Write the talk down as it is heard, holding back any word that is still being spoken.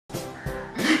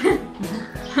Hi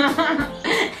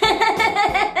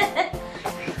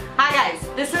guys,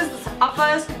 this is our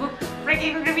first book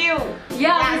freaking review.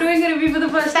 Yeah, we're doing a review for the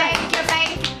first time.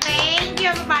 Thank you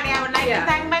everybody. I would like to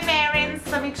thank my parents,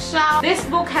 Samiksha. This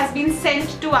book has been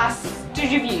sent to us to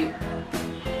review.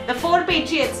 The Four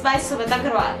Patriots by Sumit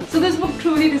Agarwal. So this book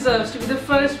truly deserves to be the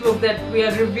first book that we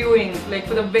are reviewing, like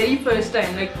for the very first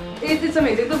time. Like it's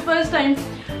amazing. The first time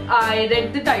I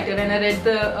read the title and I read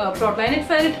the plotline, it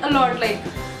felt a lot like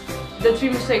The Three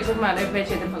Mistakes of My Life by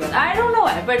Chetan Bhagat. I don't know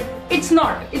why, but it's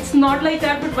not like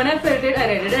that. But when I felt it, I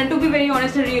read it, and to be very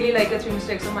honest, I really like The Three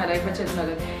Mistakes of My Life by Chetan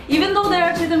Bhagat. Even though there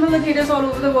are Chetan Bhagat haters all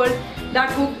over the world,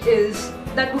 that book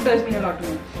does mean a lot to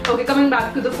me. Okay, coming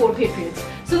back to the Four Patriots.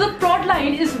 So the plot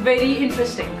line is very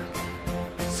interesting.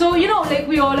 So you know, like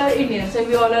we all are Indians and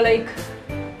we all are like,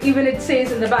 even it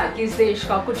says in the back, is desh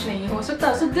ka kuch nahi ho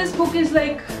sakta. So this book is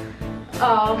like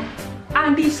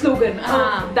anti-slogan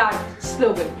of that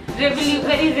slogan.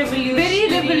 Very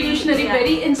revolutionary,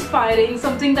 very inspiring,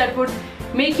 something that would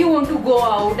make you want to go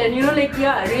out and you know, like,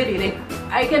 yeah, really, like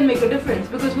I can make a difference,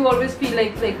 because we always feel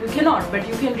like we cannot, but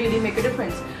you can really make a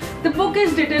difference. The book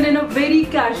is written in a very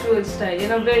casual style,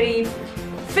 in a very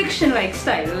fiction-like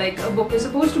style, like a book is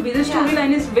supposed to be. The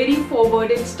storyline is very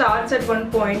forward. It starts at one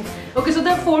point. Okay, so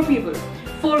there are four people,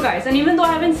 four guys, and even though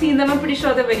I haven't seen them, I'm pretty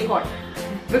sure they're very hot,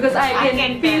 because I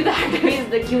can feel that he's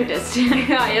the cutest.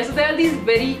 yeah. So there are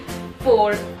these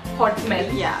four hot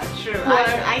men. Yeah, true.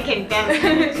 I can tell.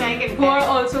 Who are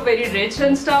also very rich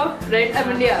and stuff, right? I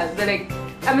mean, yeah, they're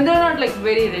not like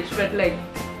very rich, but like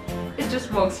it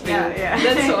just works for you. Yeah.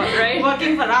 That's all, right?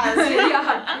 Working for us.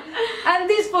 yeah. And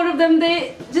these four of them,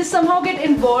 they just somehow get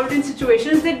involved in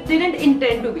situations they didn't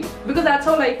intend to be, because that's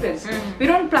how life is. We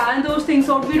don't plan those things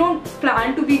out. We don't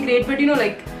plan to be great, but you know,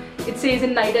 like it says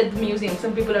in Night at the Museum,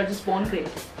 some people are just born great.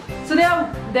 So they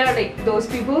are like those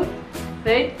people,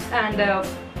 right?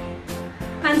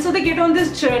 And so they get on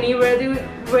this journey where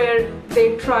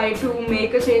they try to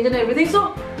make a change and everything.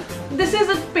 So this is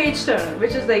a page turner,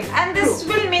 which is like, and this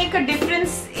will make a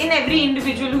difference in every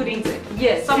individual who reads it.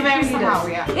 Yes, somewhere, somehow,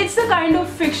 yeah. It's the kind of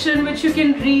fiction which you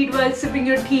can read while sipping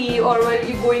your tea, or while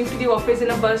you're going to the office in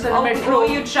a bus or a metro. Or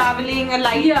you're traveling a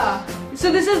light. Yeah.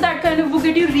 So this is that kind of book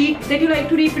that you read, that you like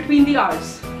to read between the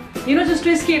hours. You know, just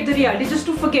to escape the reality, just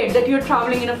to forget that you're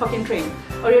traveling in a fucking train,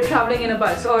 or you're traveling in a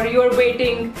bus, or you're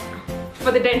waiting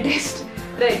for the dentist.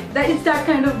 Right, it's that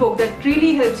kind of book that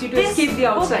really helps you to escape the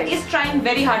outside. This book is trying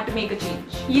very hard to make a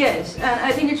change. Yes, and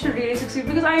I think it should really succeed,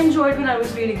 because I enjoyed when I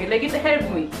was reading it. Like, it helped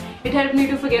me. It helped me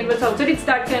to forget what's outside. It's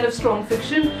that kind of strong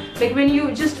fiction. Like when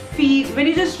you just read,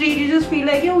 you just feel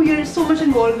like, yo, you're so much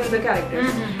involved in the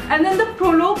characters. And then the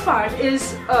prologue part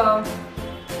is a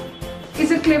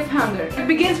cliffhanger. It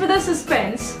begins with a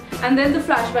suspense, and then the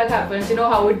flashback happens, you know,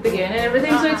 how it began and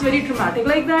everything. So it's very dramatic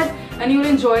like that, and you'll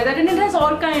enjoy that. And it has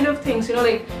all kind of things, you know,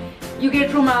 like you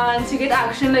get romance, you get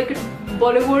action, like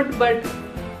Bollywood, but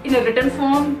in a written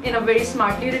form, in a very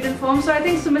smartly written form. So I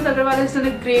think Sumit Agarwal has done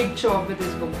a great job with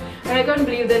this book, and I can't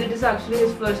believe that it is actually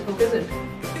his first book, is it?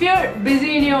 If you're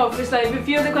busy in your office life, if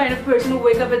you're the kind of person who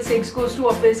wake up at 6, goes to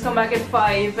office, come back at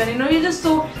 5, and you know, you're just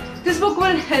so, this book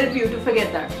will help you to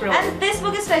forget that. Probably. And this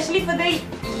book especially for the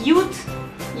youth,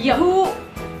 who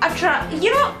are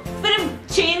you know, for a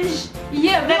change.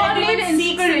 Yeah, we all need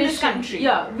inspiration. In this country.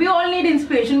 Yeah, we all need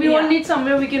inspiration. We all need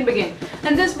somewhere we can begin,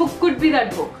 and this book could be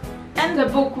that book. And the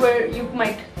book where you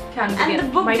can begin. And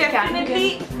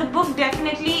the book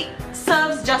definitely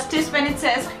serves justice when it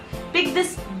says, pick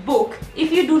this book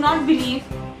if you do not believe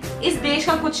is desh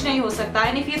ka kuch nahi ho sakta,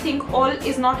 and if you think all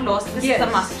is not lost, this is a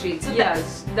must read. So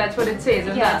yes, that's what it says,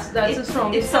 and that's a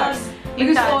strong start,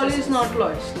 because all is not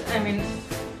lost. I mean,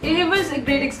 it was a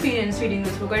great experience reading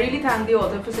this book. I really thank the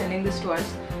author for sending this to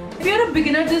us. If you're a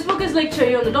beginner, this book is like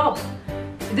cherry on the top.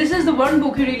 This is the one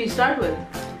book you really start with.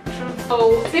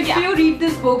 So if you read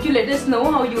this book, you let us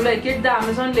know how you like it. The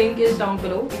Amazon link is down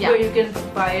below, where you can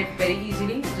buy it very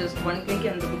easily. Just one click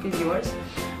and the book is yours.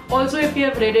 Also, if you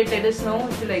have read it, let us know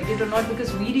if you liked it or not,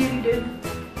 because we really did.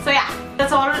 So yeah,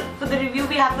 that's all for the review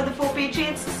we have for the Four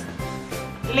Patriots.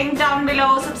 Link down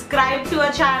below. Subscribe to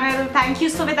our channel. Thank you,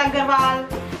 Sumit Agarwal.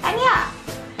 And yeah,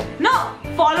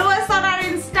 follow us on our